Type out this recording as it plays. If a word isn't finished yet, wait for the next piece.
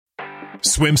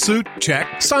Swimsuit? Check.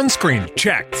 Sunscreen?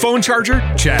 Check. Phone charger?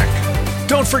 Check.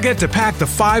 Don't forget to pack the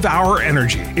 5-Hour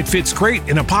Energy. It fits great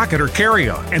in a pocket or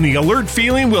carry-on, and the alert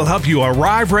feeling will help you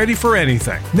arrive ready for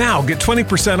anything. Now get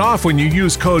 20% off when you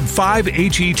use code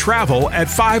 5HETRAVEL at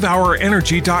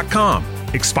 5hourenergy.com.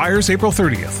 Expires April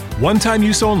 30th. One-time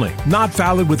use only. Not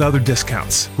valid with other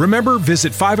discounts. Remember,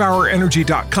 visit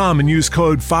 5hourenergy.com and use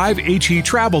code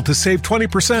 5HETRAVEL to save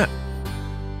 20%.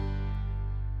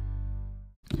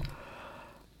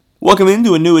 Welcome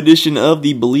into a new edition of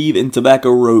the Believe in Tobacco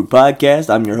Road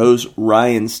podcast. I'm your host,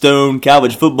 Ryan Stone.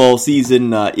 College football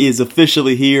season is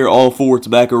officially here. All 4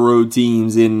 Tobacco Road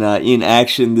teams in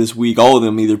action this week. All of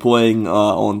them either playing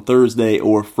on Thursday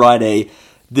or Friday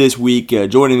this week.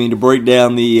 Joining me to break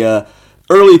down the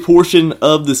early portion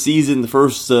of the season, the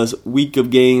first week of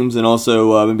games, and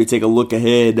also maybe take a look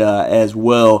ahead as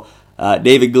well.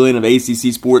 David Glenn of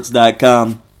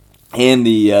ACCSports.com and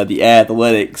the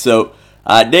Athletic. So,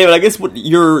 David, I guess what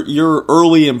your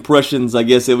early impressions, I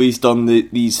guess at least on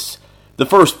the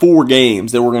first 4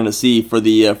 games that we're going to see for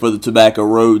the Tobacco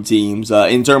Road teams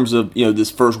in terms of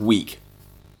this first week.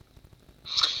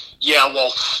 Yeah, well,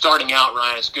 starting out,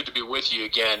 Ryan, it's good to be with you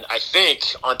again. I think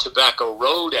on Tobacco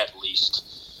Road, at least,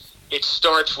 it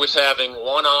starts with having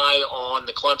one eye on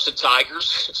the Clemson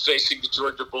Tigers facing the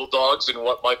Georgia Bulldogs in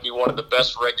what might be one of the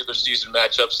best regular season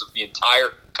matchups of the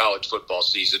entire college football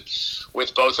season,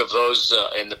 with both of those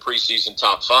in the preseason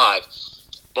top 5.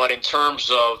 But in terms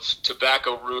of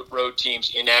Tobacco Road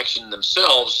teams in action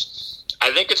themselves,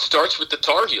 I think it starts with the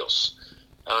Tar Heels.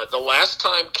 The last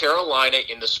time Carolina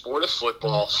in the sport of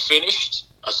football finished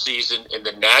a season in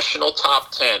the national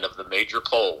top 10 of the major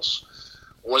polls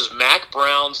was Mack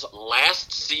Brown's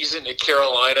last season at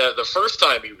Carolina, the first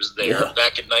time he was there,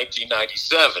 back in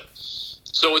 1997.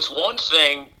 So it's one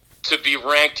thing to be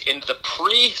ranked in the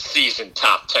preseason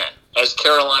top 10, as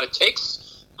Carolina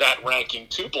takes that ranking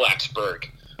to Blacksburg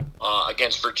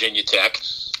against Virginia Tech.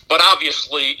 But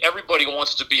obviously, everybody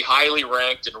wants to be highly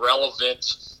ranked and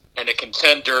relevant and a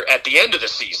contender at the end of the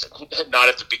season, not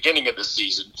at the beginning of the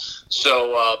season.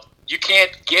 So you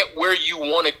can't get where you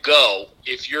want to go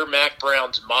if you're Mack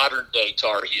Brown's modern-day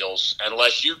Tar Heels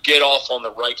unless you get off on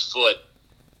the right foot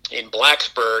in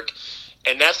Blacksburg,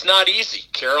 and that's not easy.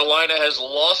 Carolina has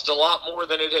lost a lot more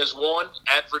than it has won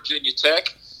at Virginia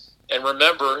Tech. And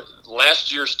remember,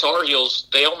 last year's Tar Heels,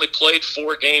 they only played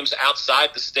 4 games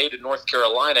outside the state of North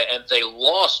Carolina, and they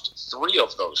lost 3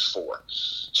 of those 4.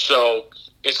 So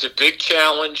it's a big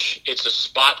challenge. It's a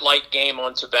spotlight game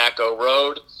on Tobacco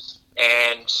Road.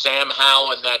 And Sam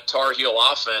Howell and that Tar Heel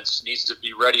offense needs to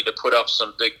be ready to put up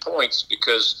some big points,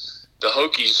 because the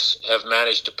Hokies have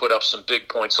managed to put up some big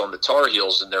points on the Tar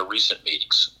Heels in their recent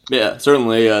meetings. Yeah,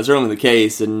 certainly the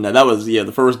case. And that was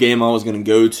the first game I was going to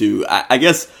go to. I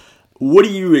guess, what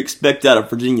do you expect out of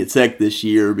Virginia Tech this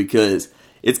year? Because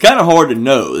it's kind of hard to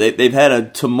know. They've had a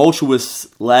tumultuous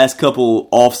last couple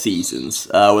off seasons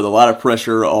with a lot of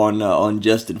pressure on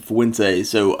Justin Fuente.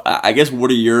 So I guess,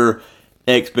 what are your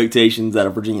expectations out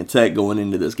of Virginia Tech going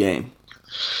into this game?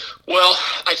 Well,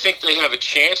 I think they have a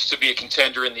chance to be a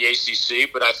contender in the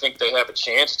ACC, but I think they have a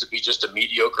chance to be just a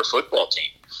mediocre football team.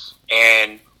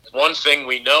 And one thing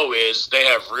we know is they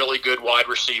have really good wide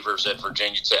receivers at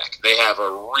Virginia Tech. They have a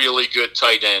really good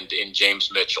tight end in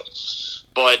James Mitchell.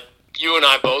 But you and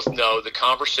I both know the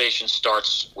conversation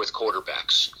starts with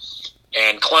quarterbacks.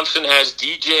 And Clemson has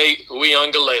DJ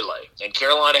Uiagalelei, and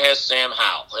Carolina has Sam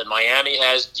Howell, and Miami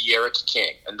has De'Aaron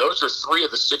King. And those are 3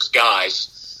 of the 6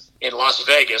 guys in Las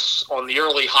Vegas on the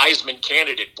early Heisman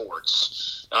candidate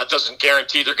boards. Now, it doesn't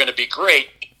guarantee they're going to be great,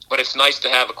 but it's nice to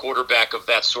have a quarterback of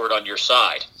that sort on your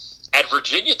side. At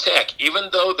Virginia Tech, even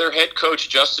though their head coach,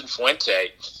 Justin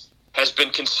Fuente, has been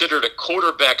considered a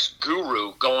quarterback's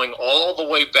guru going all the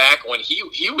way back when he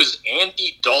was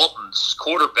Andy Dalton's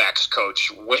quarterback's coach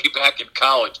way back in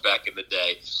college back in the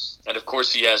day. And, of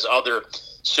course, he has other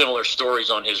similar stories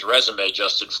on his resume,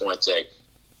 Justin Fuente.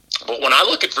 But when I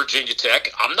look at Virginia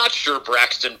Tech, I'm not sure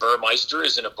Braxton Burmeister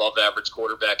is an above-average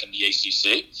quarterback in the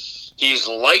ACC. He's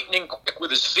lightning quick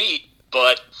with his feet,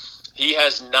 but he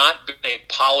has not been a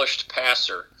polished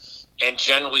passer. And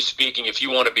generally speaking, if you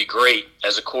want to be great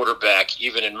as a quarterback,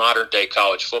 even in modern-day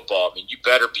college football, I mean, you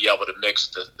better be able to mix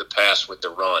the pass with the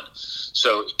run.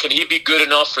 So can he be good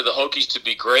enough for the Hokies to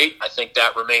be great? I think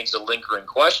that remains a lingering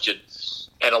question.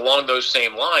 And along those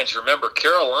same lines, remember,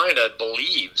 Carolina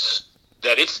believes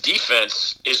that its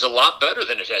defense is a lot better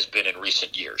than it has been in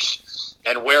recent years.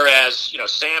 And whereas,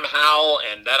 Sam Howell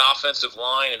and that offensive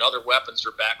line and other weapons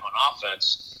are back on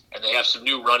offense, and they have some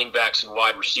new running backs and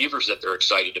wide receivers that they're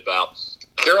excited about,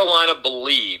 Carolina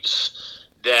believes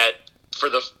that for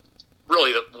the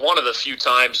really one of the few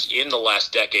times in the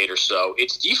last decade or so,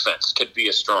 its defense could be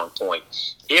a strong point.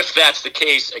 If that's the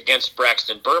case against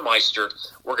Braxton Burmeister,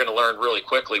 we're going to learn really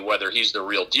quickly whether he's the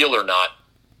real deal or not,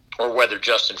 or whether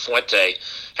Justin Fuente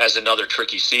has another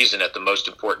tricky season at the most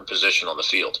important position on the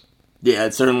field. Yeah,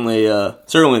 it's certainly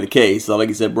the case. Like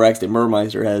I said, Braxton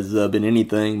Burmeister has been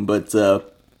anything but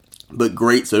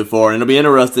great so far, and it'll be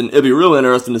interesting. It'll be real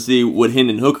interesting to see what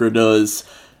Hendon Hooker does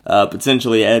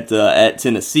potentially at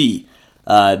Tennessee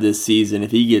this season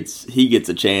if he gets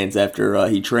a chance after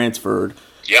he transferred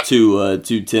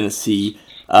to Tennessee.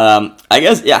 I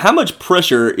guess how much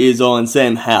pressure is on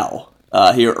Sam Howell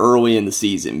here early in the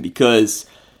season, because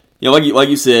like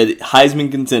you said, Heisman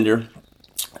contender.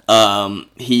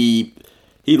 He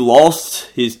lost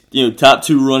his top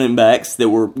two running backs that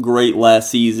were great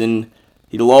last season.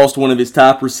 He lost one of his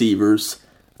top receivers,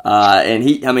 and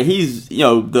he's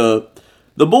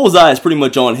the bullseye is pretty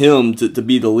much on him to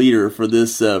be the leader for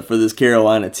this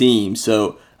Carolina team.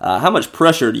 So, how much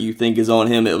pressure do you think is on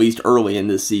him, at least early in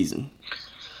this season?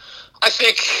 I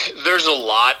think there's a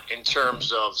lot in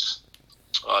terms of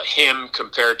him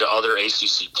compared to other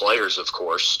ACC players, of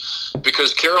course,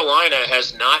 because Carolina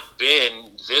has not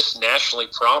been this nationally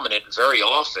prominent very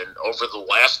often over the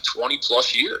last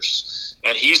 20-plus years.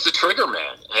 And he's the trigger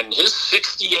man. And his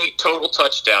 68 total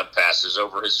touchdown passes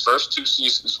over his first two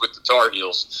seasons with the Tar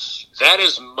Heels, that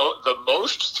is the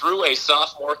most through a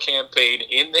sophomore campaign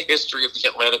in the history of the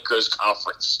Atlantic Coast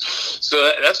Conference.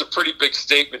 So that's a pretty big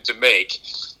statement to make.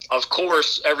 Of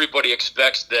course, everybody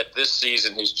expects that this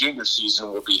season, his junior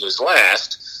season, will be his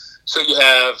last. So you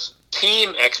have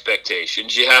team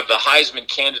expectations. You have the Heisman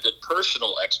candidate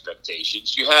personal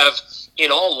expectations. You have,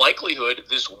 in all likelihood,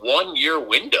 this one-year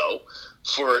window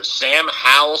for Sam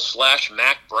Howell /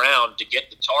 Mac Brown to get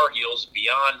the Tar Heels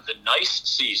beyond the nice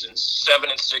seasons,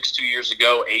 7-6 2 years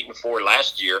ago, 8-4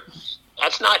 last year.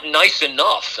 That's not nice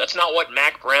enough. That's not what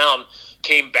Mac Brown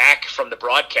came back from the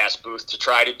broadcast booth to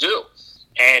try to do.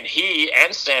 And he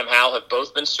and Sam Howell have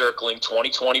both been circling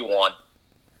 2021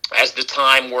 as the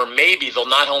time where maybe they'll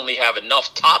not only have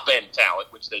enough top-end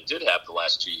talent, which they did have the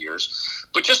last 2 years,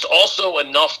 but just also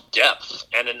enough depth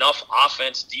and enough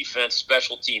offense, defense,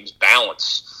 special teams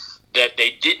balance that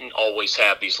they didn't always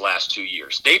have these last 2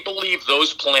 years. They believe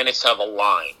those planets have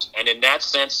aligned. And in that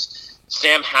sense,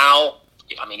 Sam Howell,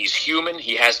 he's human.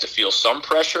 He has to feel some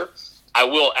pressure. I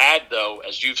will add, though,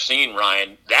 as you've seen,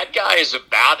 Ryan, that guy is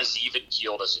about as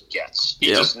even-keeled as it gets. He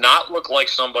does not look like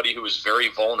somebody who is very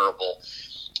vulnerable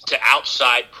to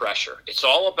outside pressure. It's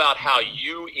all about how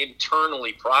you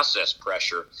internally process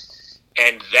pressure,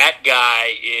 and that guy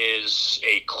is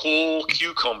a cool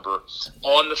cucumber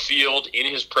on the field in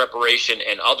his preparation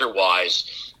and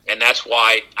otherwise, and that's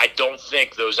why I don't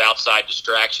think those outside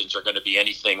distractions are going to be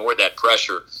anything, or that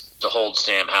pressure, to hold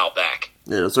Sam Howell back.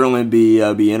 It'll certainly be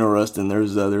interesting.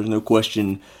 There's no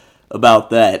question about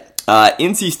that.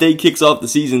 NC State kicks off the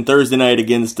season Thursday night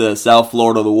against South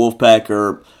Florida. The Wolfpack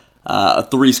are a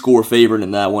 3-score favorite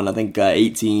in that one. I think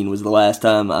 18 was the last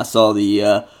time I saw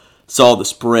the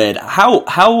spread.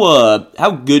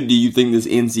 How good do you think this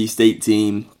NC State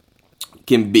team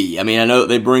can be? I know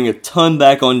they bring a ton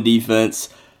back on defense.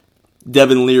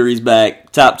 Devin Leary's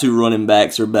back. Top two running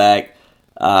backs are back.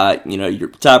 Your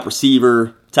top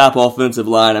receiver, top offensive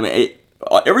line.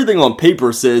 Everything on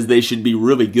paper says they should be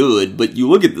really good, but you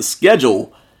look at the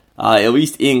schedule, at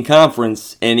least in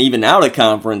conference and even out of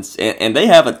conference, and they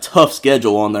have a tough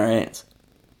schedule on their hands.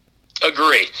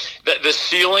 Agree. The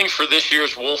ceiling for this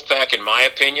year's Wolfpack, in my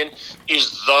opinion,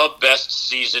 is the best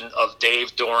season of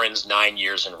Dave Doran's 9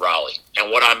 years in Raleigh.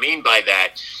 And what I mean by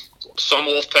that, some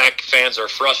Wolfpack fans are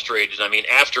frustrated.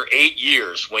 After 8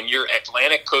 years, when your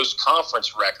Atlantic Coast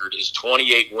Conference record is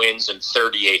 28 wins and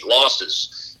 38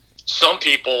 losses, some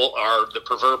people are the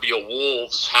proverbial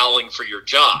wolves howling for your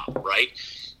job, right?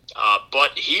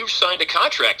 But he signed a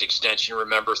contract extension,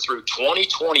 remember, through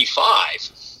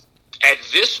 2025. At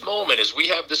this moment, as we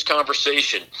have this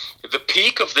conversation, the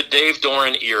peak of the Dave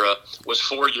Doran era was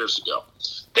 4 years ago.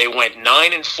 They went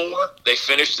 9-4. They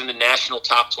finished in the national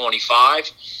top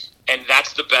 25. And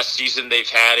that's the best season they've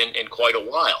had in quite a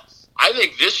while. I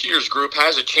think this year's group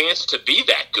has a chance to be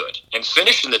that good and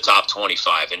finish in the top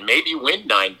 25 and maybe win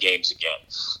 9 games again.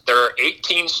 There are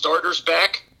 18 starters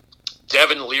back.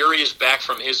 Devin Leary is back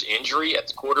from his injury at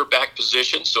the quarterback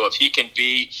position. So if he can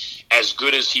be as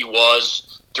good as he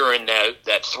was during that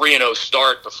 3-0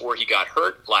 start before he got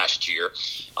hurt last year,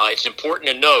 it's important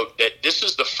to note that this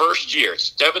is the first year.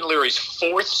 It's Devin Leary's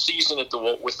 4th season with the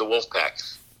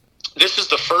Wolfpack. This is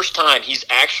the first time he's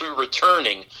actually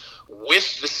returning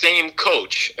with the same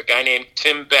coach, a guy named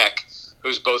Tim Beck,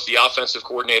 who's both the offensive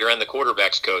coordinator and the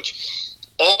quarterback's coach.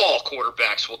 All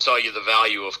quarterbacks will tell you the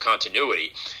value of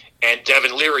continuity, and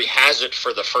Devin Leary has it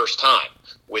for the first time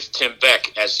with Tim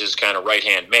Beck as his kind of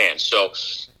right-hand man. So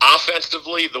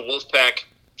offensively, the Wolfpack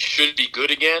should be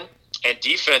good again, and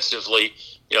defensively,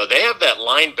 they have that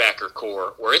linebacker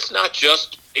core where it's not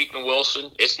just Peyton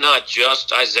Wilson, it's not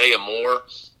just Isaiah Moore,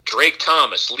 Drake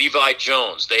Thomas, Levi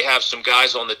Jones. They have some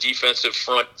guys on the defensive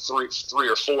front, three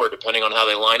or four, depending on how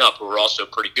they line up, who are also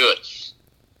pretty good.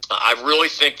 I really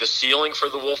think the ceiling for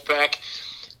the Wolfpack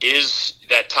is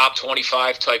that top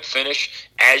 25 type finish.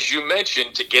 As you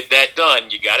mentioned, to get that done,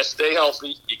 you got to stay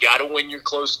healthy. You got to win your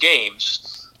close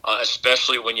games,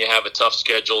 especially when you have a tough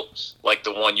schedule like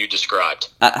the one you described.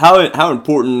 How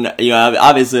important,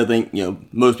 obviously I think,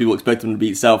 most people expect them to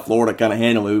beat South Florida kind of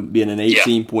handily, being an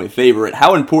 18-point favorite.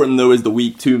 How important, though, is the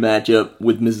Week 2 matchup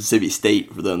with Mississippi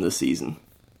State for them this season?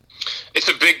 It's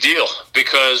a big deal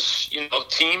because,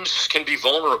 teams can be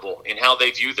vulnerable in how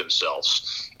they view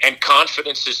themselves, and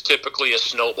confidence is typically a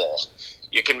snowball.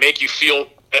 It can make you feel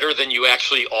better than you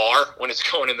actually are when it's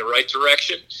going in the right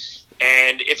direction.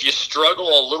 And if you struggle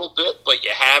a little bit, but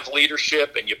you have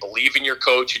leadership and you believe in your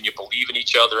coach and you believe in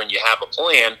each other and you have a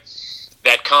plan,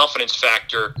 that confidence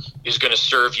factor is going to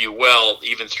serve you well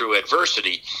even through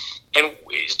adversity. And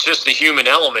it's just the human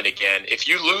element again. If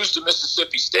you lose to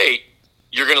Mississippi State,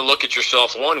 you're going to look at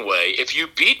yourself one way. If you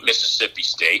beat Mississippi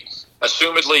State,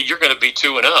 assumedly you're going to be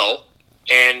 2-0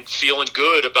 and feeling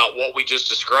good about what we just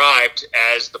described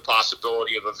as the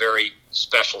possibility of a very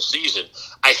special season.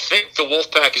 I think the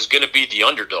Wolfpack is going to be the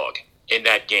underdog in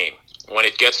that game when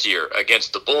it gets here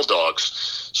against the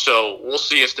Bulldogs. So we'll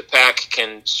see if the Pack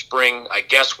can spring, I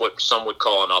guess, what some would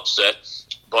call an upset.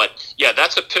 But, yeah,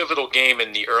 that's a pivotal game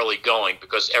in the early going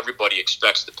because everybody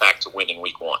expects the Pack to win in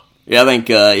Week 1. Yeah, I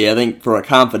think for a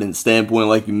confidence standpoint,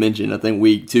 like you mentioned, I think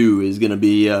Week 2 is going to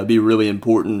be really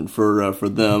important for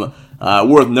them.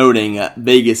 Worth noting,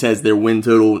 Vegas has their win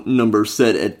total number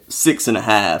set at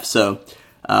 6.5, so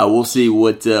we'll see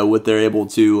what they're able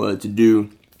to do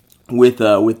with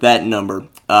that number.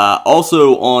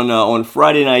 Also on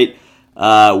Friday night,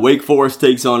 Wake Forest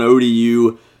takes on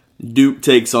ODU. Duke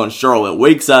takes on Charlotte.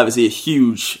 Wake's obviously a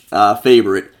huge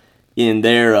favorite in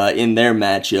their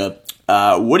matchup.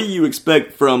 What do you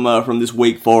expect from this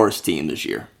Wake Forest team this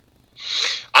year?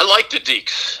 I like the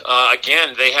Deeks.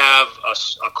 Again, they have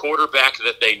a quarterback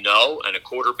that they know and a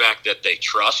quarterback that they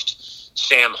trust.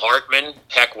 Sam Hartman,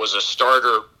 was a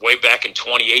starter way back in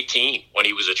 2018 when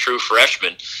he was a true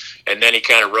freshman, and then he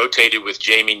kind of rotated with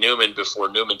Jamie Newman before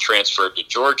Newman transferred to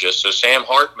Georgia. So Sam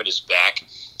Hartman is back.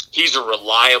 He's a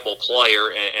reliable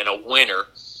player and a winner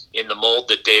in the mold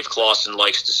that Dave Clawson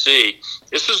likes to see.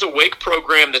 This is a Wake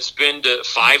program that's been to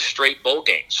 5 straight bowl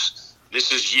games.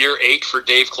 This is year 8 for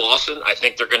Dave Clawson. I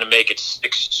think they're going to make it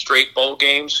 6 straight bowl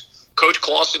games. Coach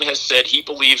Clawson has said he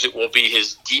believes it will be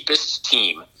his deepest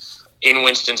team in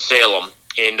Winston-Salem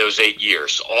in those 8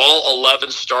 years. All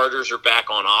 11 starters are back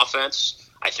on offense.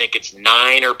 I think it's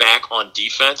 9 are back on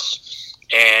defense.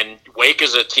 And Wake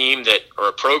is a team or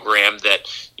a program that,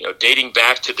 dating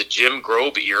back to the Jim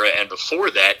Grobe era and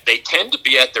before that, they tend to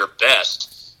be at their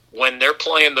best when they're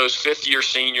playing those 5th-year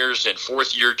seniors and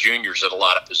 4th-year juniors at a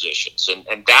lot of positions.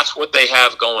 And that's what they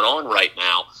have going on right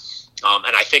now.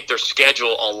 And I think their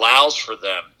schedule allows for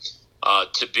them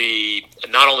to be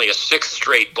not only a 6th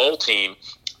straight bowl team,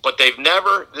 but they've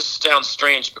never – this sounds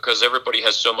strange because everybody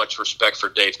has so much respect for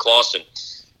Dave Clawson.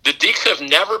 The Deeks have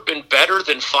never been better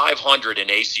than 500 in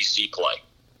ACC play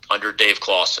under Dave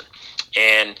Clawson.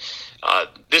 And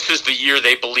this is the year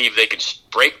they believe they can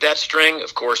break that string.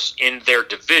 Of course, in their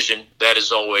division, that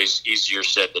is always easier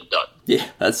said than done. Yeah,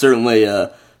 that's certainly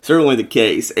the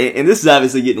case. And this is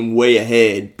obviously getting way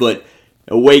ahead, but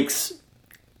Wake's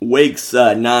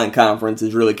non-conference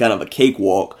is really kind of a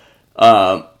cakewalk.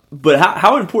 But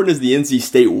how important is the NC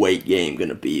State Wake game going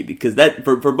to be? Because that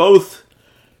for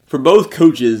both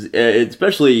coaches,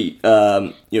 especially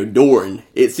Doran,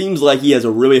 it seems like he has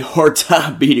a really hard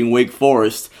time beating Wake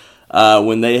Forest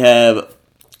when they have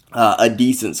a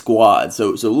decent squad.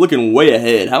 So looking way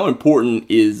ahead, how important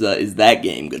is that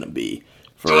game going to be?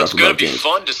 So it's going to be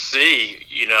fun to see,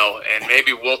 and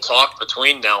maybe we'll talk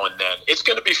between now and then. It's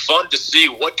going to be fun to see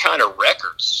what kind of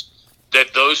records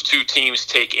that those two teams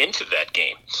take into that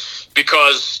game.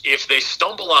 Because if they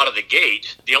stumble out of the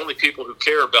gate, the only people who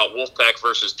care about Wolfpack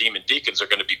versus Demon Deacons are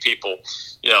going to be people,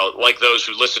 like those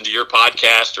who listen to your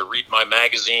podcast or read my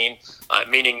magazine,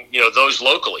 meaning, those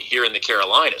locally here in the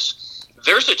Carolinas.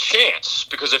 There's a chance,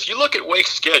 because if you look at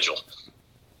Wake's schedule,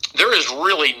 there is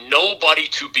really nobody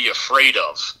to be afraid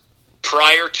of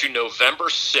prior to November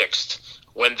 6th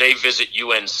when they visit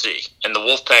UNC, and the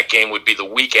Wolfpack game would be the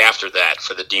week after that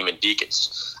for the Demon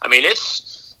Deacons. I mean,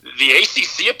 the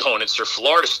ACC opponents are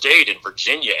Florida State and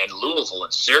Virginia and Louisville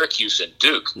and Syracuse and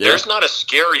Duke. Yeah. There's not a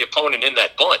scary opponent in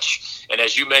that bunch. And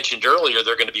as you mentioned earlier,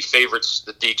 they're going to be favorites,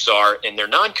 the Deacs are, in their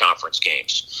non-conference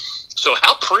games. So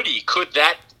how pretty could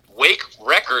that Wake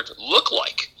record look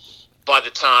like by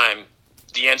the time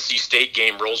the NC State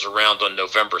game rolls around on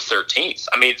November 13th?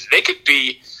 I mean, they could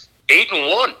be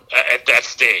 8-1 at that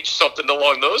stage, something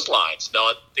along those lines.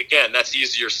 Now, again, that's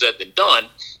easier said than done.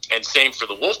 And same for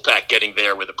the Wolfpack getting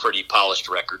there with a pretty polished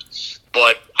record.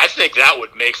 But I think that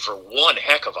would make for one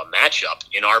heck of a matchup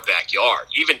in our backyard.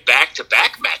 Even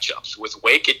back-to-back matchups with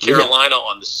Wake at Carolina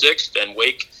on the 6th and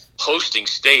Wake hosting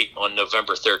State on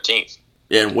November 13th.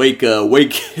 Yeah, and Wake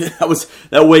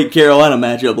that Wake Carolina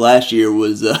matchup last year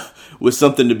was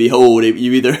something to behold.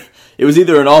 It was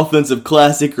either an offensive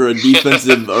classic or a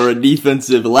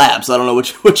defensive lapse. I don't know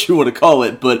what you want to call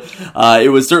it, but it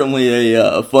was certainly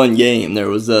a fun game.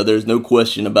 There's no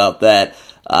question about that.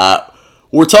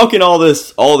 We're talking all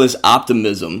this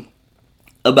optimism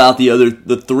about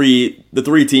the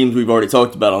three teams we've already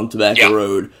talked about on Tobacco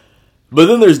Road, but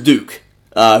then there's Duke,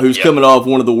 who's coming off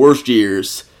one of the worst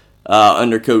years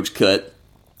under Coach Cut.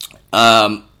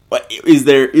 Is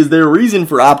there a reason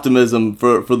for optimism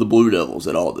for the Blue Devils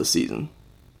at all this season?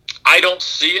 I don't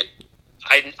see it.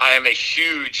 I am a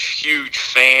huge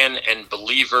fan and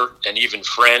believer and even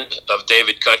friend of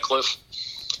David Cutcliffe.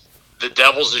 The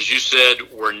Devils, as you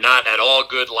said, were not at all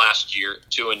good last year,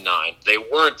 2-9. They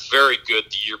weren't very good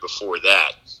the year before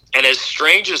that. And as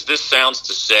strange as this sounds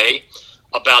to say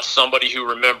about somebody who,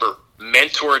 remember,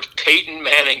 mentored Peyton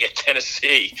Manning at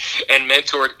Tennessee and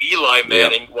mentored Eli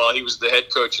Manning while he was the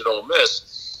head coach at Ole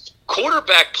Miss,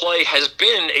 quarterback play has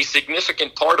been a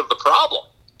significant part of the problem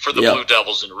for the Blue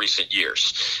Devils in recent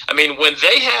years. I mean, when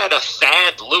they had a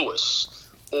Thad Lewis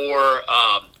or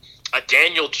a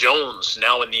Daniel Jones,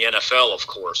 now in the NFL, of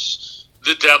course,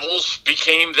 the Devils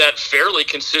became that fairly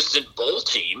consistent bowl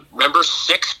team. Remember,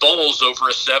 6 bowls over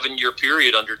a 7-year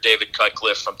period under David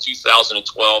Cutcliffe from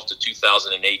 2012 to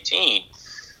 2018.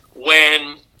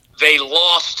 When they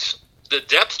lost the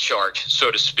depth chart, so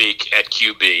to speak, at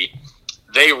QB,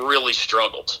 they really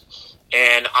struggled.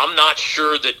 And I'm not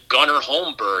sure that Gunnar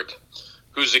Holmberg,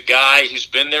 who's a guy who's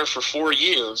been there for 4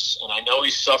 years, and I know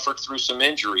he's suffered through some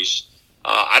injuries,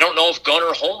 I don't know if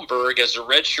Gunnar Holmberg, as a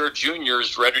redshirt junior,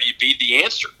 is ready to be the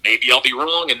answer. Maybe I'll be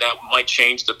wrong, and that might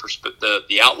change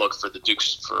the outlook for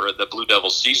the Blue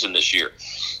Devils season this year.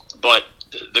 But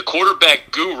the quarterback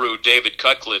guru, David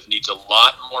Cutcliffe, needs a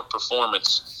lot more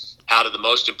performance out of the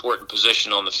most important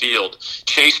position on the field.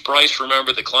 Chase Bryce,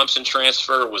 remember, the Clemson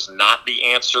transfer was not the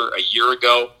answer a year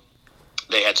ago.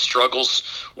 They had struggles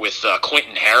with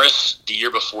Quentin Harris the year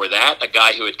before that, a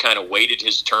guy who had kind of waited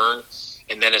his turn,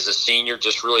 and then as a senior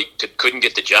just really couldn't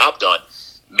get the job done.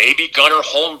 Maybe Gunnar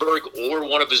Holmberg or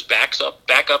one of his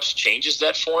backups changes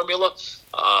that formula.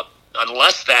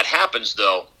 Unless that happens,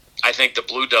 though, I think the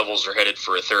Blue Devils are headed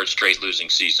for a third straight losing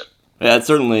season. Yeah, it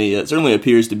certainly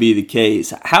appears to be the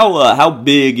case. How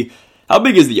big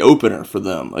is the opener for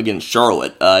them against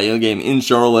Charlotte? Game in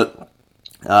Charlotte.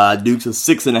 Duke's a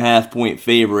 6.5-point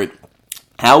favorite.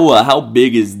 How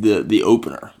big is the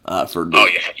opener for Duke? Oh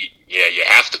yeah, you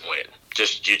have to win it.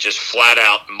 You just flat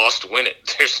out must win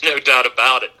it. There's no doubt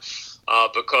about it,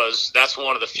 because that's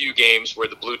one of the few games where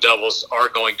the Blue Devils are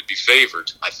going to be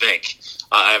favored. I think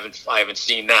I haven't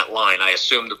seen that line. I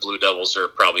assume the Blue Devils are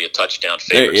probably a touchdown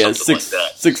favorite. Yeah, something like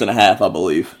that. 6.5, I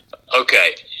believe.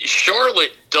 Okay,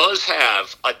 Charlotte does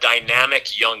have a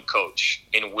dynamic young coach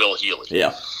in Will Healy.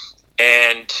 Yeah,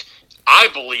 and I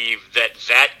believe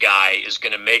that guy is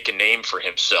going to make a name for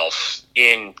himself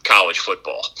in college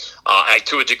football.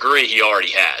 To a degree, he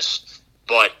already has.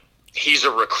 But he's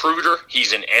a recruiter.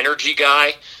 He's an energy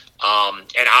guy.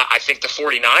 And I think the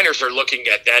 49ers are looking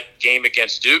at that game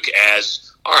against Duke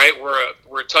as, all right,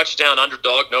 we're a touchdown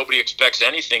underdog. Nobody expects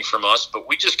anything from us, but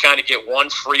we just kind of get one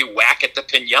free whack at the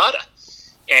piñata.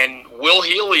 And Will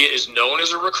Healy is known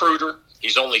as a recruiter.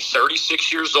 He's only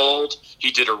 36 years old.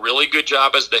 He did a really good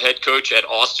job as the head coach at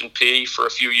Austin Peay for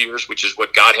a few years, which is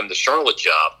what got him the Charlotte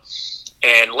job.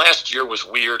 And last year was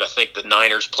weird. I think the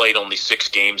Niners played only 6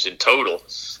 games in total.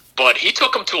 But he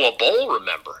took them to a bowl,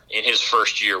 remember, in his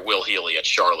first year, Will Healy at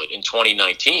Charlotte in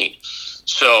 2019.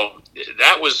 So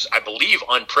that was, I believe,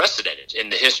 unprecedented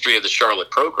in the history of the Charlotte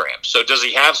program. So does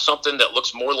he have something that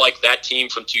looks more like that team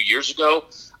from 2 years ago?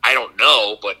 I don't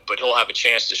know, but he'll have a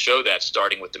chance to show that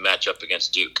starting with the matchup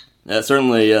against Duke.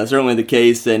 Certainly the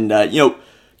case. And,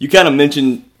 you kind of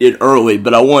mentioned it early,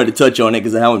 but I wanted to touch on it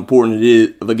because of how important it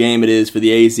is of a game it is for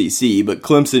the ACC. But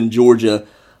Clemson, Georgia,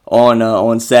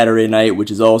 on Saturday night,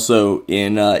 which is also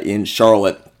in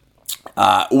Charlotte.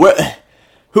 Who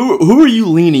are you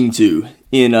leaning to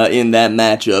in that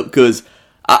matchup? Because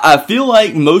I feel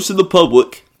like most of the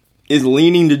public is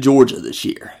leaning to Georgia this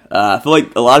year. I feel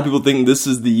like a lot of people think this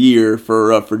is the year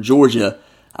for Georgia,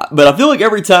 but I feel like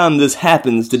every time this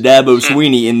happens to Dabo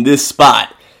Swinney in this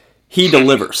spot, he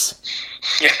delivers.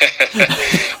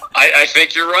 I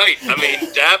think you're right. I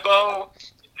mean, Dabo,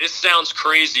 this sounds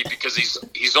crazy because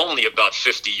he's only about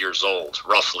 50 years old,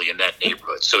 roughly, in that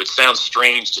neighborhood. So it sounds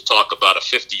strange to talk about a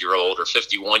 50-year-old or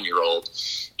 51-year-old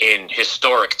in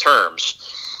historic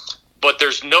terms. But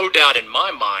there's no doubt in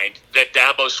my mind that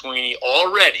Dabo Swinney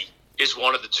already is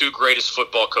one of the two greatest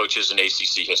football coaches in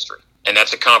ACC history. And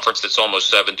that's a conference that's almost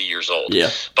 70 years old. Yeah.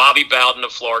 Bobby Bowden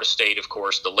of Florida State, of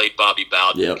course, the late Bobby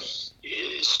Bowden,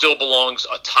 still belongs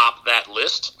atop that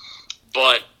list.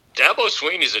 But Dabo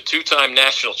Swinney is a two-time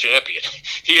national champion.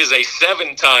 He is a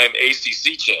 7-time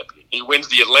ACC champion. He wins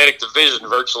the Atlantic Division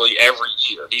virtually every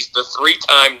year. He's the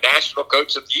 3-time National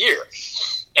Coach of the Year.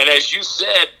 And as you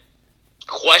said,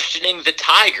 questioning the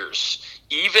Tigers,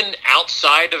 even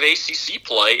outside of ACC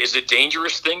play, is a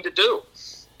dangerous thing to do.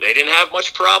 They didn't have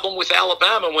much problem with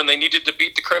Alabama when they needed to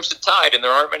beat the Crimson Tide, and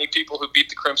there aren't many people who beat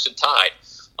the Crimson Tide.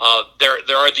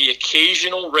 There are the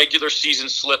occasional regular season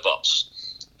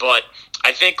slip-ups, but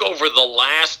I think over the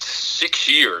last 6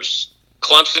 years,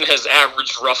 Clemson has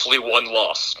averaged roughly one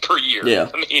loss per year.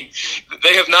 Yeah. I mean,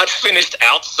 they have not finished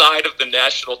outside of the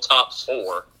national top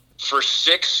 4 for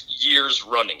 6 years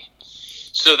running.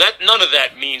 So that none of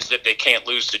that means that they can't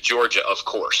lose to Georgia, of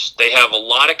course. They have a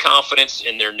lot of confidence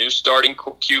in their new starting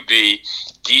QB,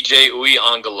 DJ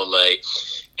Uiagalelei,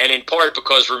 and in part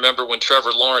because, remember, when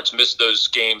Trevor Lawrence missed those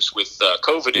games with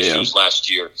COVID issues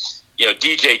last year,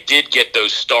 DJ did get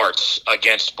those starts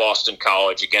against Boston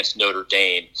College, against Notre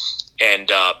Dame,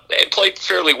 and played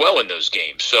fairly well in those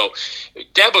games. So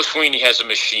Dabo Swinney has a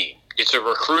machine. It's a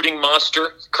recruiting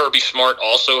monster. Kirby Smart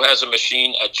also has a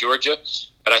machine at Georgia.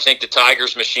 But I think the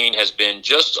Tigers' machine has been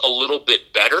just a little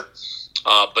bit better.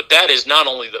 But that is not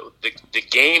only the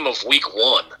game of week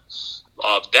 1.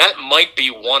 That might be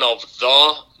one of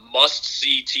the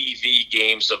must-see TV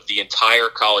games of the entire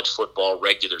college football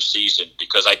regular season,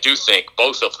 because I do think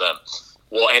both of them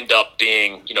will end up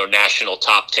being, national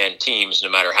top 10 teams, no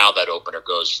matter how that opener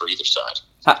goes for either side.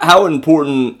 How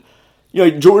important,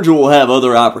 Georgia will have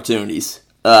other opportunities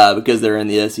because they're in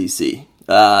the SEC.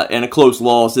 And a close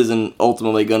loss isn't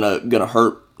ultimately gonna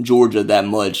hurt Georgia that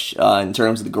much in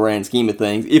terms of the grand scheme of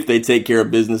things if they take care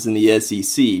of business in the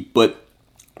SEC. But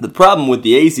the problem with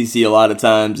the ACC a lot of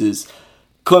times is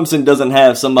Clemson doesn't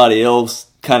have somebody else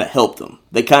kind of help them.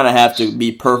 They kind of have to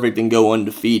be perfect and go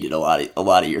undefeated a lot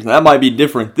of years. Now that might be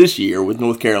different this year with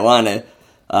North Carolina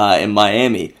and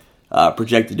Miami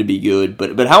projected to be good.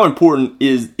 But how important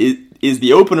is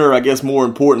the opener? I guess more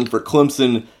important for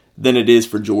Clemson than it is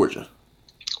for Georgia.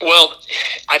 Well,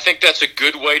 I think that's a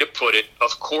good way to put it.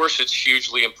 Of course, it's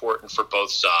hugely important for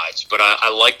both sides, but I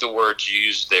like the words you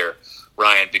used there,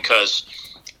 Ryan, because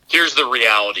here's the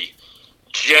reality.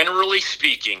 Generally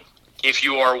speaking, if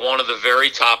you are one of the very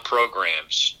top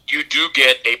programs, you do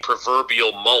get a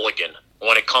proverbial mulligan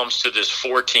when it comes to this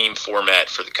 4-team format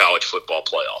for the college football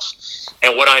playoff.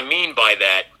 And what I mean by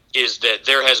that is that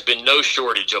there has been no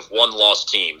shortage of one-loss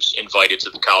teams invited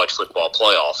to the college football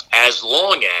playoff, as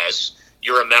long as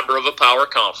you're a member of a power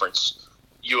conference.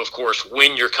 You, of course,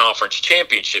 win your conference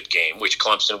championship game, which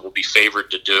Clemson will be favored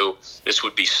to do. This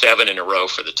would be 7 in a row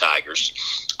for the Tigers.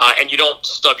 And you don't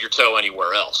stub your toe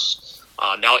anywhere else.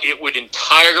 Now, it would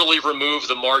entirely remove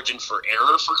the margin for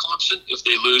error for Clemson if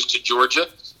they lose to Georgia.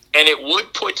 And it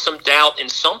would put some doubt in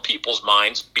some people's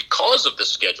minds because of the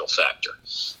schedule factor.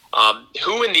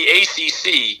 Who in the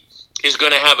ACC is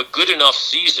going to have a good enough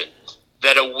season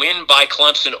that a win by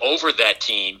Clemson over that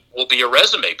team will be a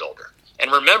resume builder?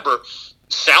 And remember,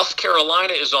 South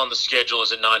Carolina is on the schedule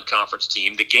as a non-conference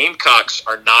team. The Gamecocks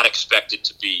are not expected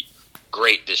to be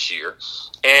great this year.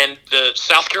 And the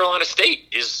South Carolina State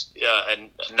is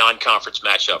a non-conference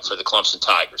matchup for the Clemson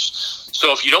Tigers.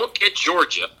 So if you don't get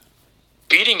Georgia,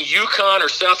 beating UConn or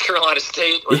South Carolina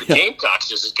State or the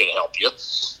Gamecocks isn't going to help you.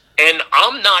 And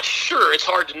I'm not sure, it's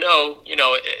hard to know,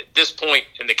 at this point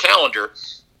in the calendar,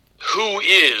 who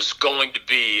is going to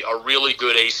be a really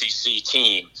good ACC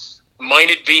team. Might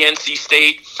it be NC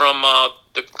State from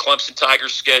the Clemson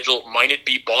Tigers schedule? Might it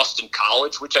be Boston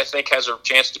College, which I think has a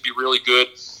chance to be really good?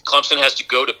 Clemson has to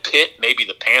go to Pitt. Maybe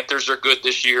the Panthers are good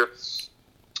this year.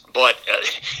 But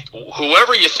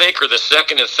whoever you think are the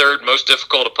second and third most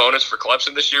difficult opponents for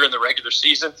Clemson this year in the regular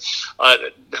season,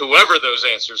 whoever those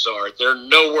answers are, they're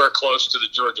nowhere close to the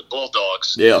Georgia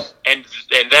Bulldogs. Yeah. And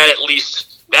that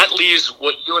leaves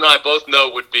what you and I both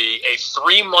know would be a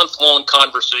 3-month-long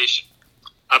conversation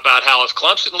about how if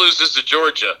Clemson loses to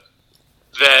Georgia,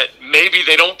 that maybe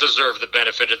they don't deserve the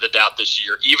benefit of the doubt this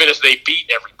year, even if they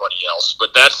beat everybody else.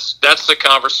 But that's the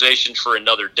conversation for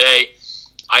another day.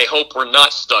 I hope we're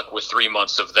not stuck with 3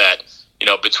 months of that,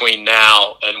 between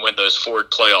now and when those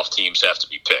Ford playoff teams have to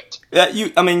be picked. Yeah,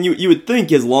 you would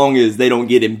think as long as they don't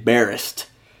get embarrassed,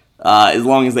 as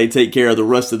long as they take care of the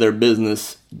rest of their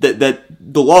business, that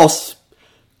the loss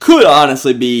could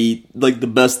honestly be like the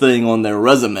best thing on their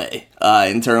resume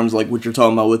in terms like what you're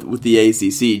talking about with the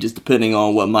ACC, just depending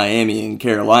on what Miami and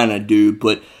Carolina do.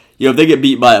 But if they get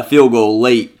beat by a field goal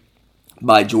late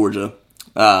by Georgia,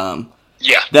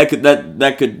 yeah, that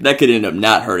could end up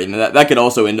not hurting. That could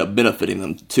also end up benefiting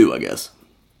them too, I guess.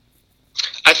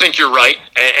 I think you're right,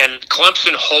 and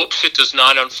Clemson hopes it does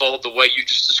not unfold the way you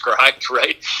just described,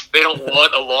 right? They don't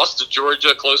want a loss to Georgia,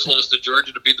 a close loss to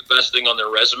Georgia, to be the best thing on their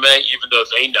resume, even though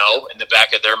they know in the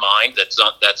back of their mind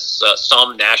that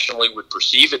some nationally would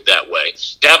perceive it that way.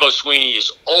 Dabo Swinney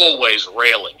is always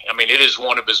railing. I mean, it is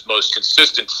one of his most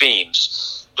consistent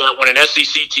themes. That when an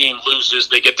SEC team loses,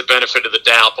 they get the benefit of the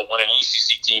doubt, but when an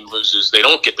ACC team loses, they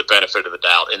don't get the benefit of the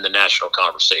doubt in the national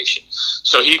conversation.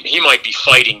 So he might be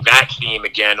fighting that theme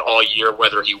again all year,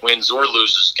 whether he wins or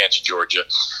loses against Georgia.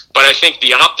 But I think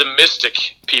the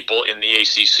optimistic people in the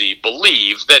ACC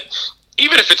believe that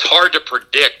even if it's hard to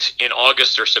predict in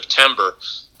August or September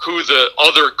who the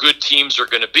other good teams are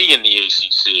going to be in the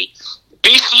ACC,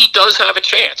 BC does have a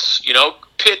chance.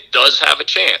 Pitt does have a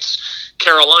chance.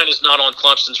 Carolina's not on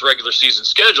Clemson's regular season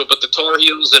schedule, but the Tar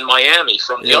Heels and Miami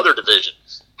from the other division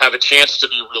have a chance to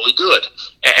be really good.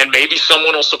 And maybe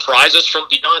someone will surprise us from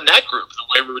beyond that group, the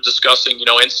way we were discussing,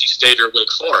 NC State or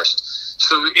Wake Forest.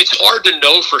 So it's hard to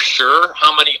know for sure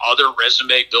how many other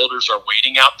resume builders are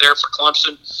waiting out there for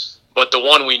Clemson, but the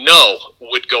one we know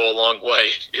would go a long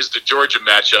way is the Georgia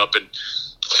matchup. And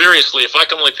seriously, if I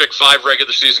can only pick 5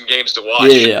 regular season games to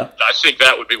watch, I think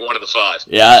that would be one of the 5.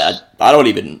 Yeah, I don't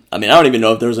even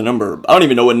know if there's a number. I don't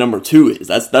even know what number 2 is.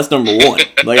 That's number 1.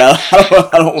 Like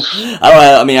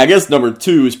I guess number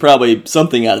 2 is probably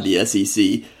something out of the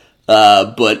SEC.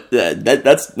 But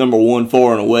that's number 1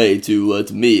 far and away to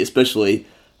me, especially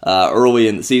early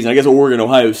in the season. I guess Oregon,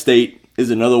 Ohio State is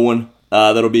another one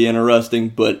that'll be interesting.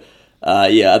 But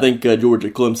I think Georgia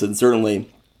Clemson certainly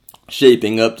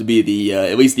shaping up to be the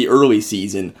at least the early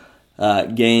season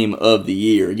game of the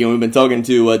year. Again, we've been talking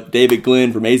to David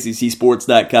Glenn from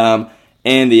ACCSports.com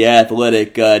and The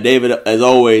Athletic. David, as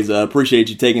always, appreciate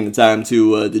you taking the time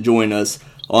to join us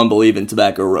on Believe in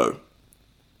Tobacco Road.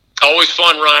 Always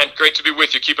fun, Ryan. Great to be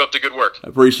with you. Keep up the good work.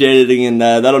 Appreciate it. And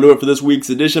that'll do it for this week's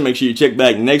edition. Make sure you check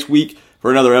back next week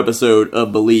for another episode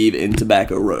of Believe in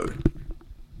Tobacco Road.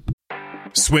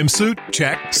 Swimsuit?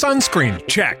 Check. Sunscreen?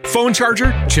 Check. Phone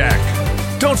charger? Check.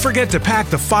 Don't forget to pack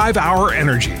the 5-Hour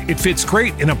Energy. It fits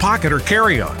great in a pocket or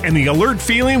carry-on, and the alert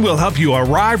feeling will help you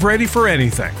arrive ready for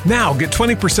anything. Now get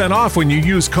 20% off when you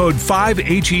use code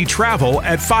 5HETRAVEL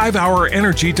at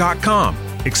 5hourenergy.com.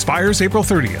 Expires April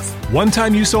 30th.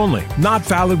 One-time use only. Not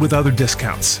valid with other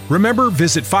discounts. Remember,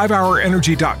 visit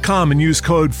 5hourenergy.com and use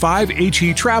code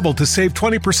 5HETRAVEL to save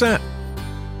 20%.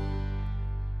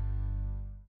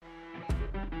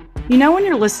 You know when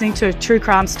you're listening to a true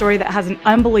crime story that has an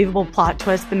unbelievable plot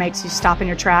twist that makes you stop in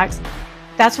your tracks?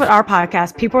 That's what our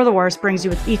podcast, People Are the Worst, brings you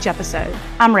with each episode.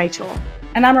 I'm Rachel.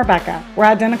 And I'm Rebecca. We're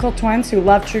identical twins who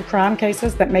love true crime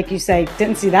cases that make you say,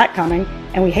 didn't see that coming,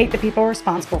 and we hate the people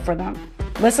responsible for them.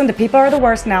 Listen to People Are the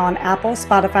Worst now on Apple,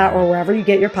 Spotify, or wherever you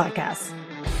get your podcasts.